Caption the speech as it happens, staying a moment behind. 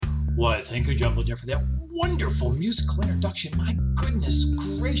Why, thank you, Jungle Jim, for that wonderful musical introduction. My goodness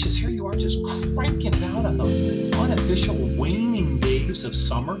gracious, here you are just cranking it out on the unofficial waning days of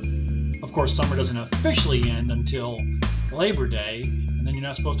summer. Of course, summer doesn't officially end until Labor Day, and then you're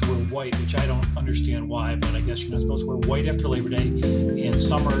not supposed to wear white, which I don't understand why, but I guess you're not supposed to wear white after Labor Day, and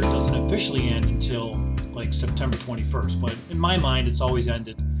summer doesn't officially end until like September 21st. But in my mind, it's always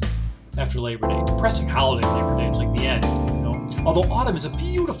ended after Labor Day. Depressing holiday, Labor Day. It's like the end, you know. Although autumn is a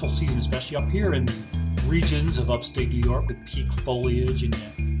beautiful season, especially up here in the regions of upstate New York with peak foliage, and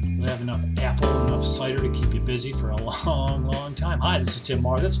you have enough apple and enough cider to keep you busy for a long, long time. Hi, this is Tim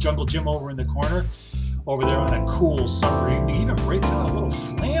Marr. That's Jungle Jim over in the corner, over there on a cool summer evening. Even breaking out a little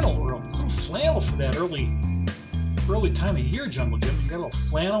flannel for that early time of year, Jungle Jim. You got a little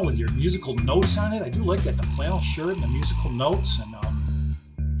flannel with your musical notes on it. I do like that, the flannel shirt and the musical notes, and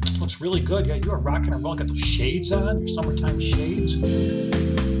looks really good. Yeah, you are rocking and rolling. Got those shades on, your summertime shades.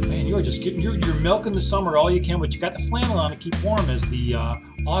 Man, you are just you're milking the summer all you can, but you got the flannel on to keep warm as the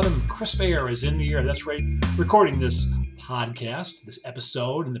autumn crisp air is in the air. That's right. Recording this podcast, this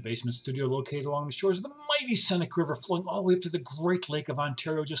episode in the basement studio located along the shores of the mighty Seneca River, flowing all the way up to the Great Lake of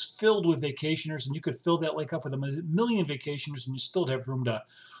Ontario, just filled with vacationers. And you could fill that lake up with a million vacationers, and you still have room to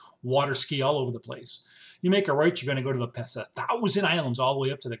water ski all over the place. You make a right, you're going to go to the past 1,000 islands all the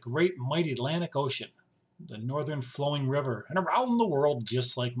way up to the great mighty Atlantic Ocean, the northern flowing river, and around the world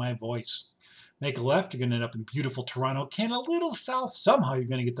just like my voice. Make a left, you're going to end up in beautiful Toronto, Canada, a little south. Somehow you're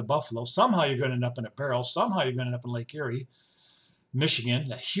going to get to Buffalo. Somehow you're going to end up in a barrel. Somehow you're going to end up in Lake Erie, Michigan,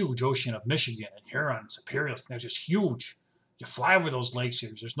 the huge ocean of Michigan, and Huron, Superior. They're just huge. You fly over those lakes,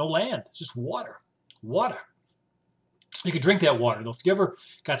 there's no land. It's just water. Water. You could drink that water, though. If you ever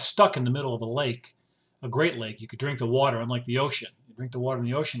got stuck in the middle of a lake, a great lake, you could drink the water, unlike the ocean. You drink the water in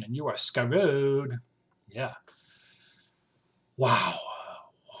the ocean, and you are screwed. Yeah. Wow.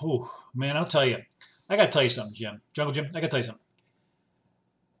 Whew. Man, I'll tell you. I got to tell you something, Jim. Jungle Jim, I got to tell you something.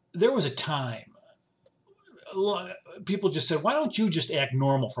 There was a time, people just said, why don't you just act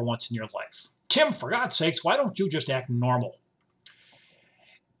normal for once in your life? Tim, for God's sakes, why don't you just act normal?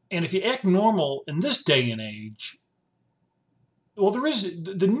 And if you act normal in this day and age, well,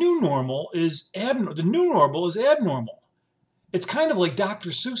 the new normal is abnormal. The new normal is abnormal. It's kind of like Dr.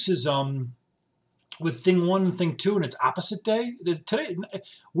 Seuss's with thing one and thing two, and it's opposite day. Today,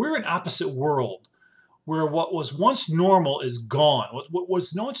 we're in opposite world, where what was once normal is gone. What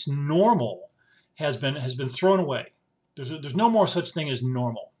was once normal has been thrown away. There's no more such thing as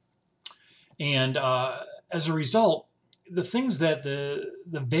normal, and as a result, the things that the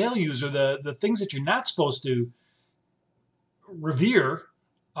values or the things that you're not supposed to revere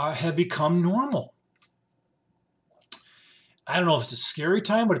have become normal. I don't know if it's a scary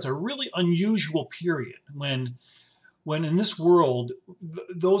time, but it's a really unusual period when in this world,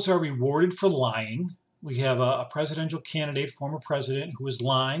 those are rewarded for lying. We have a presidential candidate, former president, who is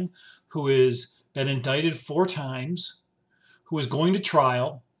lying, who has been indicted 4 times, who is going to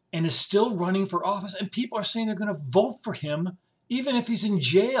trial, and is still running for office. And people are saying they're going to vote for him even if he's in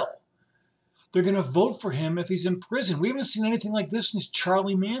jail. They're going to vote for him if he's in prison. We haven't seen anything like this since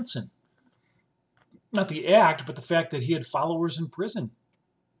Charlie Manson. Not the act, but the fact that he had followers in prison.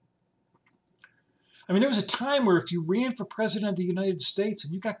 I mean, there was a time where if you ran for president of the United States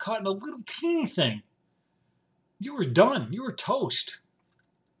and you got caught in a little teeny thing, you were done. You were toast.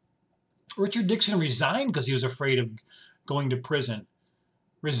 Richard Nixon resigned because he was afraid of going to prison.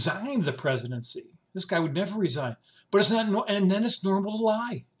 Resigned the presidency. This guy would never resign. But it's not, and then it's normal to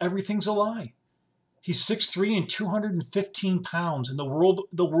lie. Everything's a lie. He's 6'3" and 215 pounds. And the world,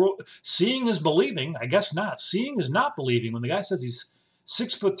 seeing is believing. I guess not. Seeing is not believing. When the guy says he's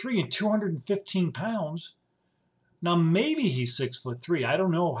 6'3" and 215 pounds, now maybe he's 6'3". I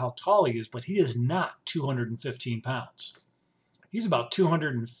don't know how tall he is, but he is not 215 pounds. He's about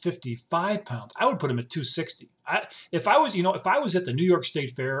 255 pounds. I would put him at 260. If I was at the New York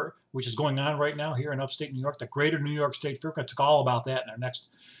State Fair, which is going on right now here in upstate New York, the Greater New York State Fair, we're going to talk all about that in our next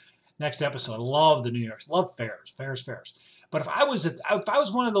episode. I love the New York, love fairs. But if I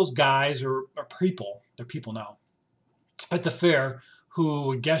was one of those guys or people, they're people now, at the fair who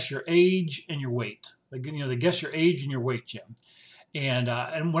would guess your age and your weight. They guess your age and your weight, Jim. And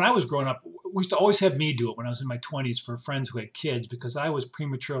when I was growing up, we used to always have me do it when I was in my 20s for friends who had kids, because I was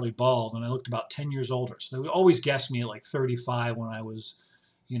prematurely bald and I looked about 10 years older. So they would always guess me at like 35 when I was,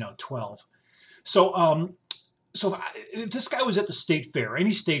 12. So if this guy was at the state fair,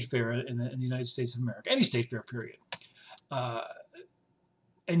 any state fair in the United States of America, any state fair period,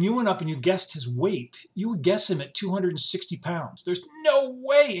 and you went up and you guessed his weight, you would guess him at 260 pounds. There's no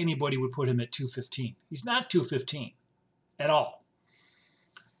way anybody would put him at 215. He's not 215 at all.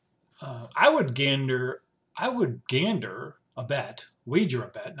 I would gander a bet, wager a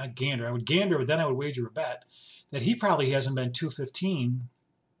bet, not gander. I would gander, but then I would wager a bet that he probably hasn't been 215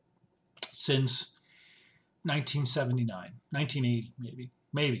 since 1979, 1980,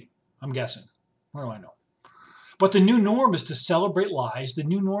 maybe. I'm guessing. What do I know? But the new norm is to celebrate lies. The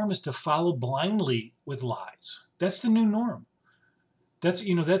new norm is to follow blindly with lies. That's the new norm. That's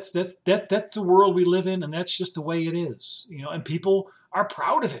the world we live in, and that's just the way it is. And people are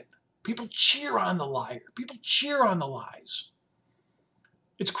proud of it. People cheer on the liar. People cheer on the lies.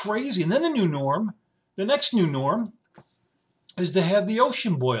 It's crazy. And then the next new norm is to have the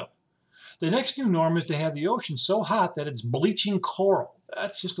ocean boil. The next new norm is to have the ocean so hot that it's bleaching coral.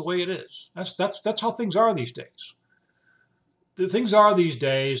 That's just the way it is. That's how things are these days. The things are these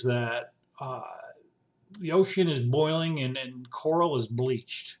days that the ocean is boiling and coral is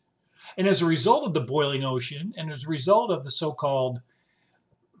bleached. And as a result of the boiling ocean, and as a result of the so-called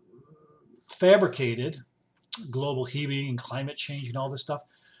fabricated global heating and climate change and all this stuff,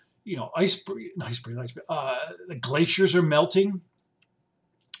 the glaciers are melting,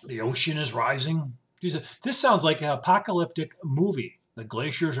 the ocean is rising. This sounds like an apocalyptic movie. The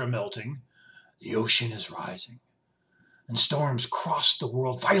glaciers are melting, the ocean is rising. And storms cross the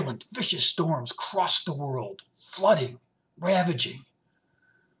world, violent, vicious storms cross the world, flooding, ravaging.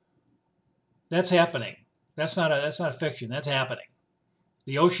 That's happening. That's not a fiction. That's happening.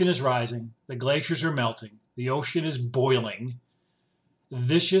 The ocean is rising, the glaciers are melting, the ocean is boiling.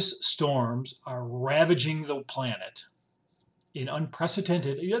 Vicious storms are ravaging the planet in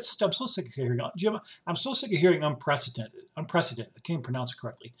unprecedented. I'm so sick of hearing. Jim, I'm so sick of hearing unprecedented. Unprecedented. I can't pronounce it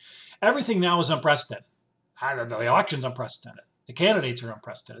correctly. Everything now is unprecedented. The election's unprecedented. The candidates are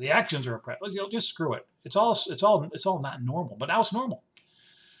unprecedented. The actions are unprecedented. Just screw it. It's all not normal. But now it's normal.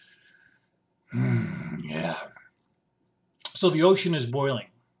 Yeah. So the ocean is boiling.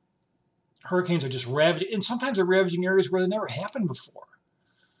 Hurricanes are just ravaging, and sometimes they're ravaging areas where they never happened before.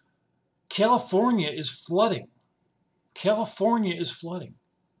 California is flooding. California is flooding.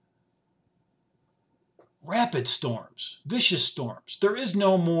 Rapid storms, vicious storms. There is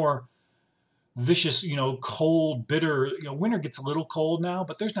no more vicious, cold, bitter. Winter gets a little cold now,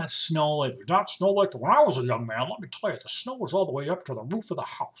 but there's not snow like when I was a young man. Let me tell you, the snow was all the way up to the roof of the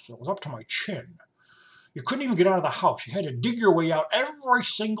house. It was up to my chin. You couldn't even get out of the house. You had to dig your way out every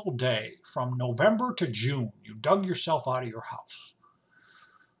single day from November to June. You dug yourself out of your house.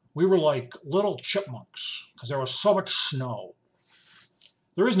 We were like little chipmunks because there was so much snow.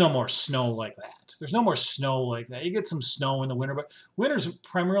 There is no more snow like that. There's no more snow like that. You get some snow in the winter, but winter's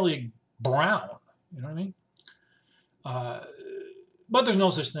primarily brown. You know what I mean? But there's no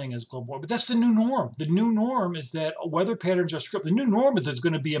such thing as global warming. But that's the new norm. The new norm is that weather patterns are scripted. The new norm is there's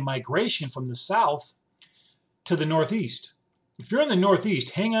going to be a migration from the south to the northeast. If you're in the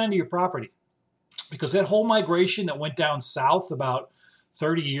northeast, hang on to your property, because that whole migration that went down south about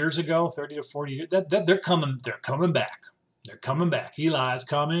 30 years ago, 30 to 40 years, they're coming back. They're coming back. Eli's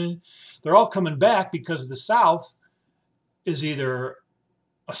coming. They're all coming back because the south is either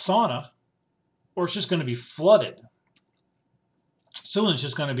a sauna or it's just going to be flooded. Soon it's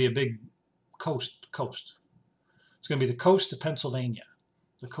just going to be a big coast. It's going to be the coast of Pennsylvania.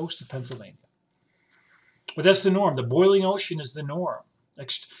 The coast of Pennsylvania. But that's the norm. The boiling ocean is the norm.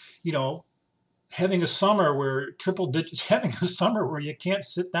 Having a summer where triple digits, having a summer where you can't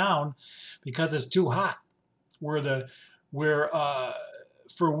sit down because it's too hot, where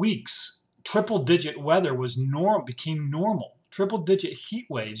for weeks triple digit weather became normal. Triple digit heat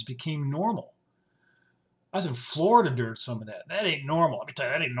waves became normal. I was in Florida during some of that. That ain't normal. Let me tell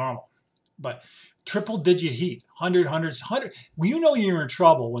you, that ain't normal. But triple digit heat, 100. Well, you're in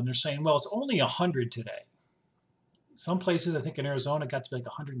trouble when they're saying, well, it's only 100 today. Some places, I think in Arizona, got to be like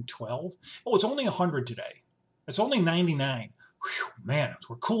 112. Oh, it's only 100 today. It's only 99. Whew, man,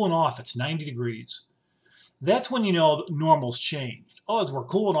 we're cooling off. It's 90 degrees. That's when normal's changed. Oh, as we're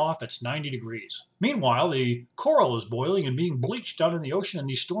cooling off, it's 90 degrees. Meanwhile, the coral is boiling and being bleached down in the ocean, and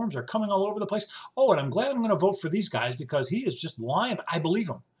these storms are coming all over the place. Oh, and I'm glad I'm going to vote for these guys because he is just lying, but I believe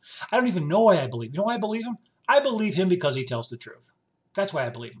him. I don't even know why I believe him. You know why I believe him? I believe him because he tells the truth. That's why I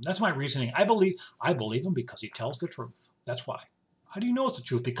believe him. That's my reasoning. I believe him because he tells the truth. That's why. How do you know it's the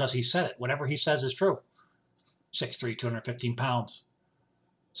truth? Because he said it. Whatever he says is true. 6'3", 215 pounds,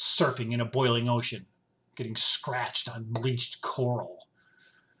 surfing in a boiling ocean, getting scratched on bleached coral.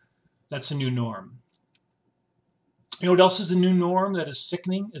 That's the new norm. You know what else is the new norm that is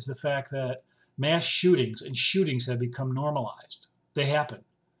sickening? Is the fact that mass shootings have become normalized. They happen.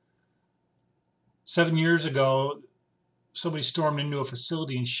 7 years ago, somebody stormed into a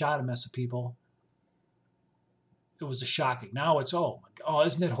facility and shot a mess of people. It was shocking. Now it's, oh my oh,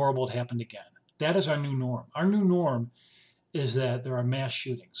 isn't it horrible it happened again? That is our new norm. Our new norm is that there are mass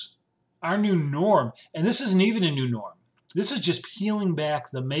shootings. Our new norm, and this isn't even a new norm. This is just peeling back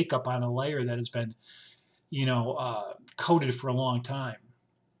the makeup on a layer that has been, coated for a long time.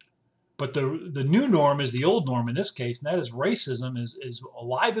 But the new norm is the old norm in this case, and that is racism is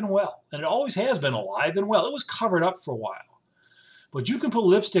alive and well. And it always has been alive and well. It was covered up for a while. But you can put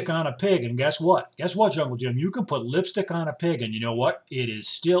lipstick on a pig, and guess what? Guess what, Jungle Jim? You can put lipstick on a pig, and you know what? It is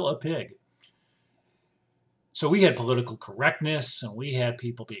still a pig. So we had political correctness, and we had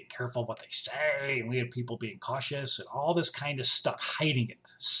people being careful what they say, and we had people being cautious, and all this kind of stuff, hiding it,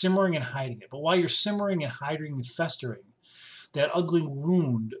 simmering and hiding it. But while you're simmering and hiding and festering, that ugly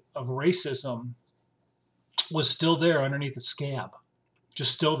wound of racism was still there underneath the scab,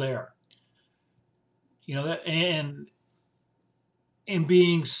 just still there. And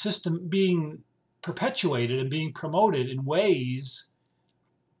being perpetuated and being promoted in ways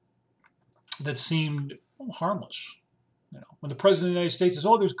that seemed harmless. When the president of the United States says,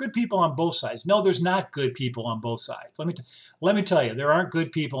 "Oh, there's good people on both sides," no, there's not good people on both sides. Let me tell you, there aren't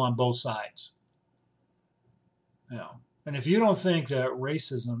good people on both sides. And if you don't think that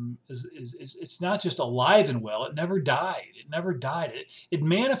racism is it's not just alive and well, it never died. It never died. It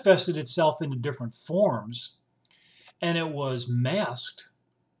manifested itself into different forms, and it was masked.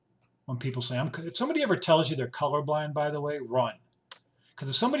 When people say, if somebody ever tells you they're colorblind, by the way, run. Because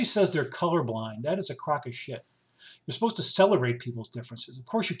if somebody says they're colorblind, that is a crock of shit. You're supposed to celebrate people's differences. Of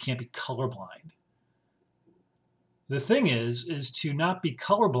course you can't be colorblind. The thing is to not be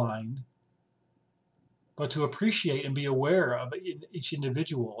colorblind, but to appreciate and be aware of each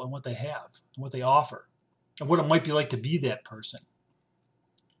individual and what they have, and what they offer, and what it might be like to be that person.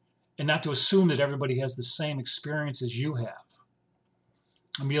 And not to assume that everybody has the same experience as you have.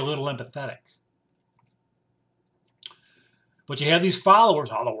 And be a little empathetic. But you have these followers,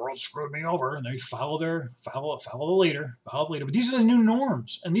 oh, the world screwed me over, and they follow the leader. But these are the new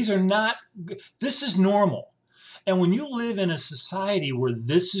norms, and these are not, this is normal. And when you live in a society where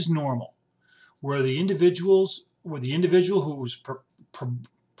this is normal, where the individual who's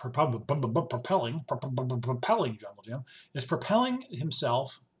propelling Jungle Jim, is propelling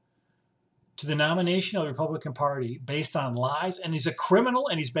himself to the nomination of the Republican Party based on lies, and he's a criminal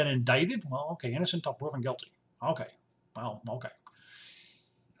and he's been indicted. Well, okay, innocent until proven guilty. Okay. Well, okay.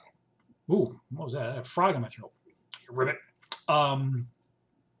 Ooh, what was that? I had a frog in my throat. You ribbit.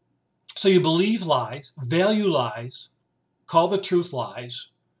 So you believe lies, value lies, call the truth lies.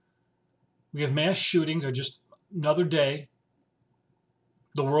 We have mass shootings, or just another day.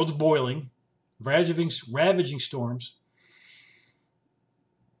 The world's boiling, ravaging storms.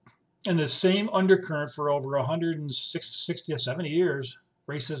 And the same undercurrent for over 160 or 70 years,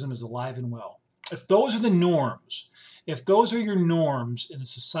 racism is alive and well. If those are the norms, if those are your norms in the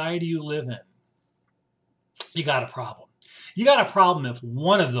society you live in, you got a problem. You got a problem if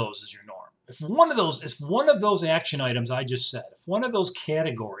one of those is your norm. If one of those action items I just said, if one of those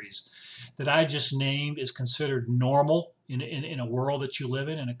categories that I just named is considered normal in a world that you live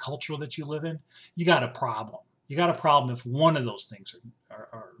in a culture that you live in, you got a problem. You got a problem if one of those things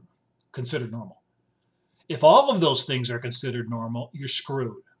are considered normal. If all of those things are considered normal, you're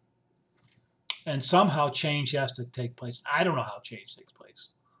screwed. And somehow change has to take place. I don't know how change takes place.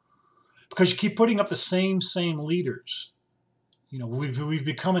 Because you keep putting up the same leaders. We've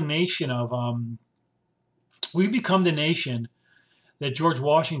become a nation of, we've become the nation that George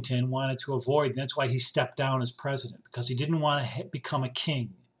Washington wanted to avoid. And that's why he stepped down as president, because he didn't want to become a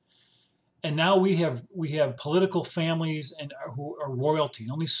king. And now we have political families who are royalty.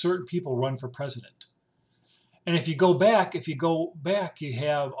 Only certain people run for president. And if you go back, you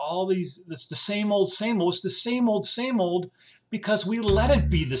have all these, it's the same old. It's the same old because we let it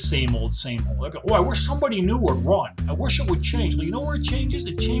be the same old. Oh, I wish somebody new would run. I wish it would change. Well, you know where it changes?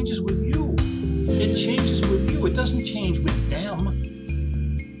 It changes with you. It changes with you. It doesn't change with them.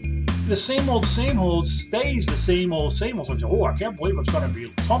 The same old stays the same old. So oh, I can't believe it's going to be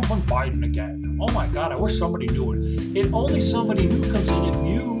Trump and Biden again. Oh my God, I wish somebody knew it. If only somebody new comes in. If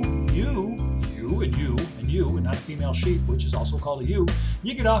you, and not a female sheep, which is also called a you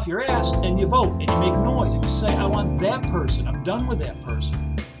get off your ass and you vote and you make noise and you say, I want that person. I'm done with that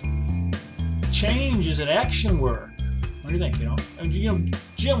person. Change is an action word. What do you think? And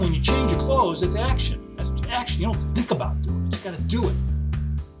Jim, when you change your clothes, it's action. That's action. You don't think about doing it. You got to do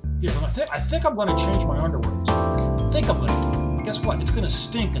it. I think I'm going to change my underwear this week. I think I'm going to do it. Guess what? It's going to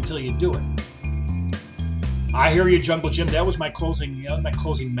stink until you do it. I hear you, Jungle Jim. That was my closing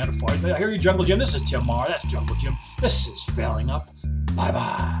metaphor. I hear you, Jungle Jim. This is Tim Marr. That's Jungle Jim. This is Failing Up.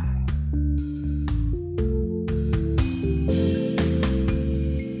 Bye-bye.